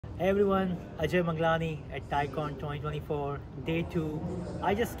Hey everyone, Ajay Manglani at TiEcon2024, day 2.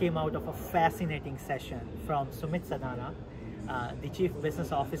 I just came out of a fascinating session from Sumit Sadana, the Chief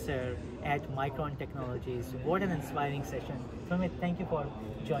Business Officer at Micron Technologies. What an inspiring session. Sumit, thank you for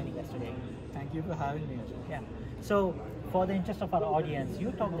joining us today. Thank you for having me, Ajay. Yeah. So, for the interest of our audience,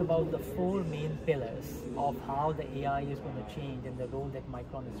 you talked about the 4 main pillars of how the AI is going to change and the role that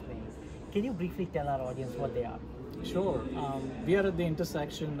Micron is playing. Can you briefly tell our audience what they are? Sure. We are at the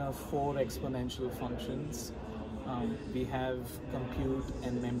intersection of 4 exponential functions. We have compute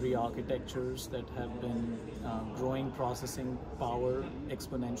and memory architectures that have been growing processing power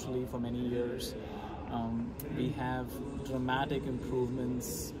exponentially for many years. We have dramatic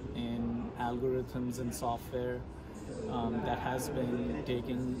improvements in algorithms and software that has been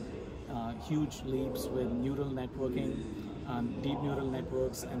taking huge leaps with neural networking, deep neural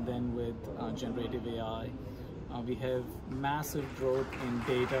networks, and then with generative AI. We have massive growth in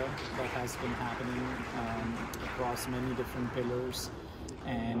data that has been happening across many different pillars,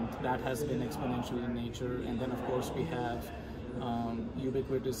 and that has been exponential in nature. And then, of course, we have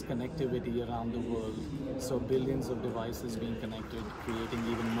ubiquitous connectivity around the world. So billions of devices being connected, creating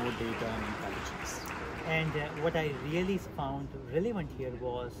even more data and intelligence. And what I really found relevant here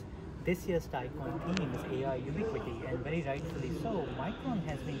was this year's TiEcon theme is AI ubiquity, and very rightfully so. Micron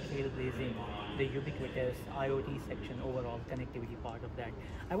has been trailblazing the ubiquitous IoT section, overall connectivity part of that.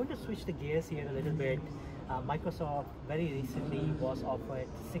 I want to switch the gears here a little bit. Microsoft very recently was offered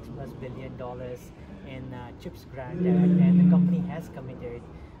 $6+ billion in CHIPS grant, and the company has committed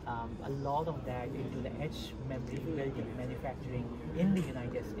a lot of that into the edge memory building manufacturing in the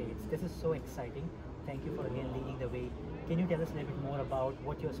United States. This is so exciting. Thank you for again leading the way. Can you tell us a little bit more about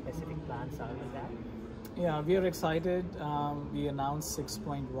what your specific plans are with that? Yeah, we are excited. We announced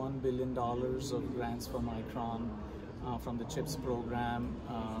 $6.1 billion of grants for Micron from the CHIPS program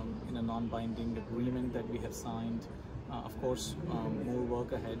in a non-binding agreement that we have signed. Of course, more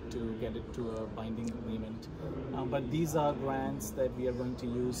work ahead to get it to a binding agreement. But these are grants that we are going to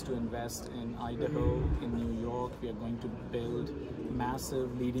use to invest in Idaho, in New York. We are going to build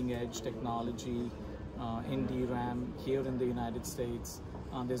massive leading edge technology in DRAM here in the United States.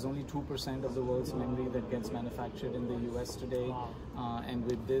 There's only 2% of the world's memory that gets manufactured in the US today. And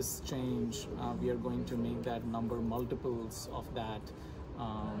with this change, we are going to make that number multiples of that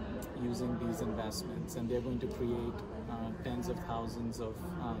using these investments. And they're going to create tens of thousands of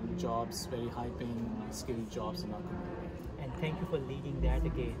jobs, very high-paying, skilled jobs in our community. And thank you for leading that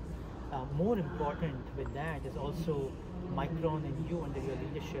again. More important with that is also Micron and you under your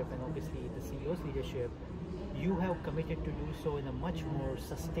leadership, and obviously the CEO's leadership, you have committed to do so in a much more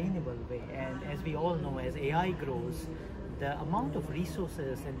sustainable way. And as we all know, as AI grows, the amount of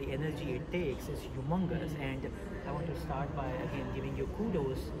resources and the energy it takes is humongous. And I want to start by again giving you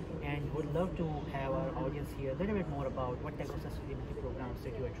kudos, and would love to have our audience hear a little bit more about what type of sustainability programs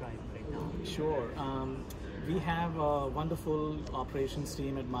that you are driving right now. Sure. We have a wonderful operations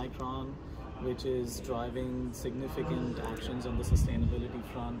team at Micron, which is driving significant actions on the sustainability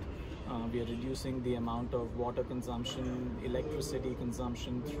front. We are reducing the amount of water consumption, electricity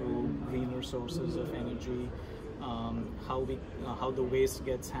consumption through greener sources of energy, how the waste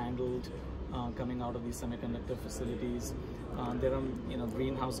gets handled coming out of these semiconductor facilities. There are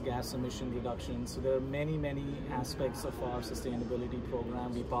greenhouse gas emission reductions. So there are many aspects of our sustainability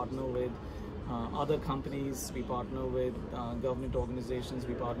program. We partner with other companies, we partner with government organizations,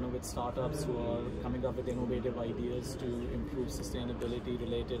 we partner with startups who are coming up with innovative ideas to improve sustainability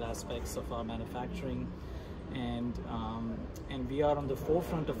related aspects of our manufacturing. And we are on the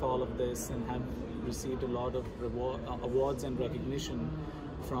forefront of all of this and have received a lot of awards and recognition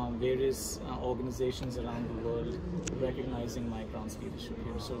from various organizations around the world recognizing Micron's leadership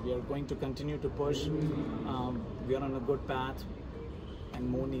here. So we are going to continue to push. We are on a good path, and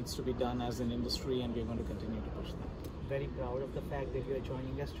more needs to be done as an industry, and we're going to continue to push that. Very proud of the fact that you are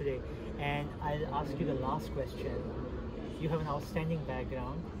joining us today. And I'll ask you the last question. You have an outstanding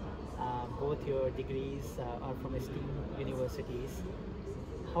background. Both your degrees are from esteemed universities.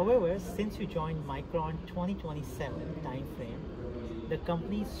 However, since you joined Micron 2027 timeframe, the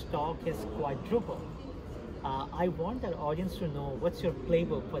company's stock has quadrupled. I want our audience to know what's your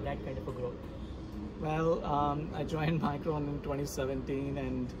playbook for that kind of a growth. Well, I joined Micron in 2017,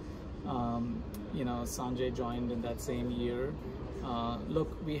 and Sanjay joined in that same year.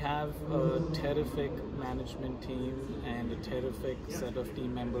 Look, we have a terrific management team and a terrific set of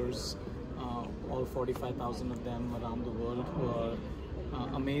team members, all 45,000 of them around the world, who are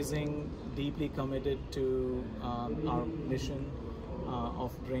amazing, deeply committed to our mission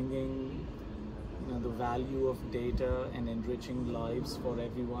of bringing the value of data and enriching lives for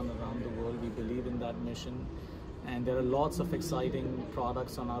everyone around the world. We believe in that mission, and there are lots of exciting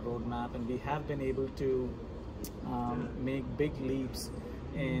products on our roadmap, and we have been able to make big leaps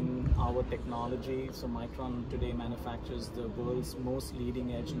in our technology. So Micron today manufactures the world's most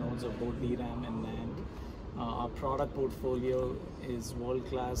leading edge nodes of both DRAM and NAND. Our product portfolio is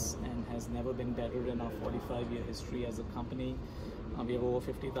world-class and has never been better in our 45-year history as a company. We have over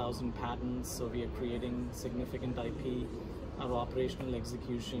 50,000 patents, so we are creating significant IP. Our operational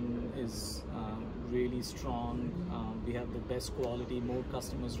execution is really strong. We have the best quality. More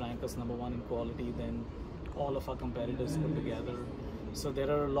customers rank us number one in quality than all of our competitors put together. So there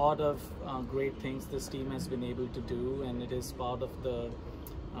are a lot of great things this team has been able to do, and it is part of the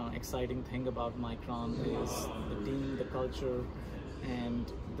exciting thing about Micron is the team, the culture,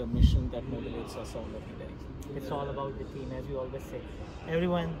 and the mission that motivates us all every day. It's all about the team, as we always say.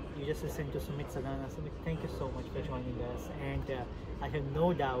 Everyone, you just listened to Sumit Sadana. Sumit, thank you so much for joining us. And I have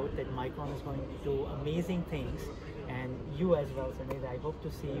no doubt that Micron is going to do amazing things. And you as well, Sumit. I hope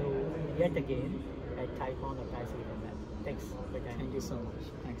to see you yet again at TiEcon or TiEcon. Thanks for your time. Thank you so much.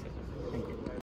 Thanks. Thank you.